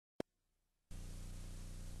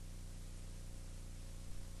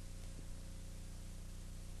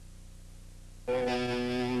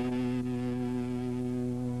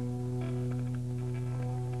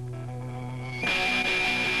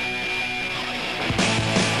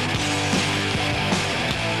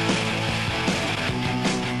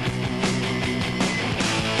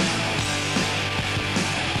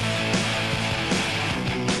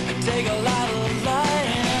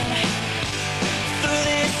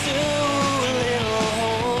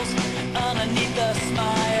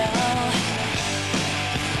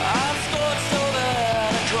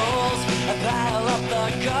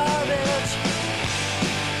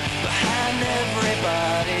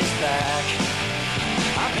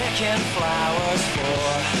picking flowers for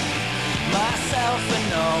myself and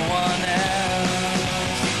no one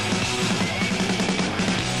else.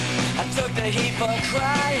 I took the heat for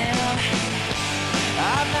crying.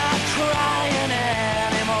 I'm not crying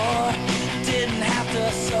anymore. Didn't have to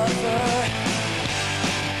suffer.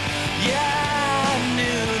 Yeah, I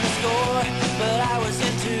knew the score, but I was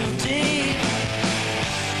in too deep.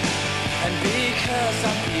 And because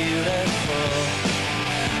I'm beautiful,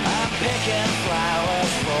 I'm picking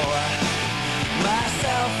flowers for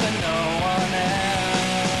myself and no one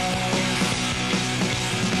else.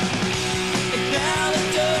 And now the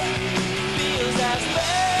dirt feels as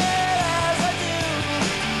bad as I do.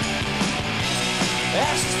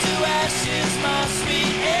 Ashes to ashes, my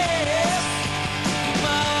sweet ass,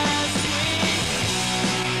 my sweet.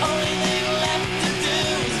 Only thing left to do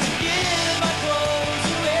is to give my clothes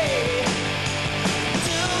away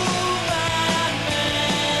to my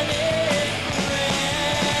manic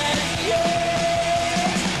friend.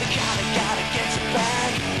 Yeah, gotta get you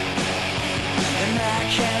back, and I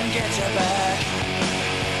can get you back.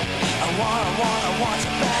 I want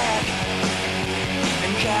you back,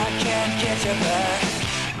 and God can't get you back.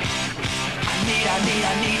 I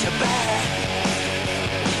need you back,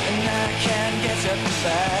 and I can get you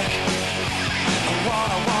back. I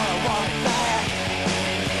want it back,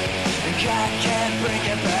 and God can't bring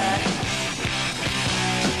it back.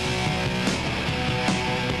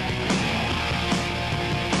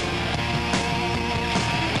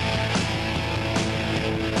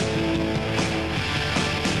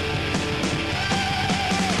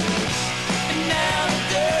 And now the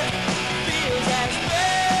dirt feels as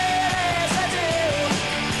bad as I do.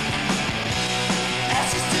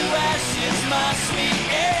 Ashes to ashes, my sweet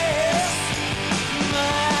ass,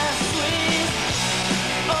 my sweet.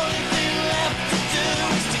 Only thing left to do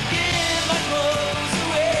is to give my clothes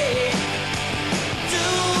away to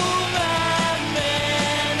my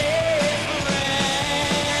manic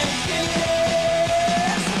friend.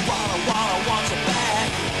 Yes, I want you back,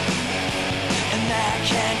 and I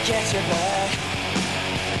can't get you back.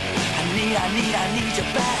 I need you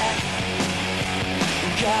back,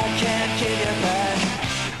 and God can't get you back.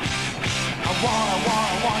 I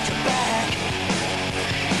want you back,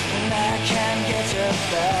 and I can't get you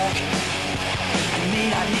back.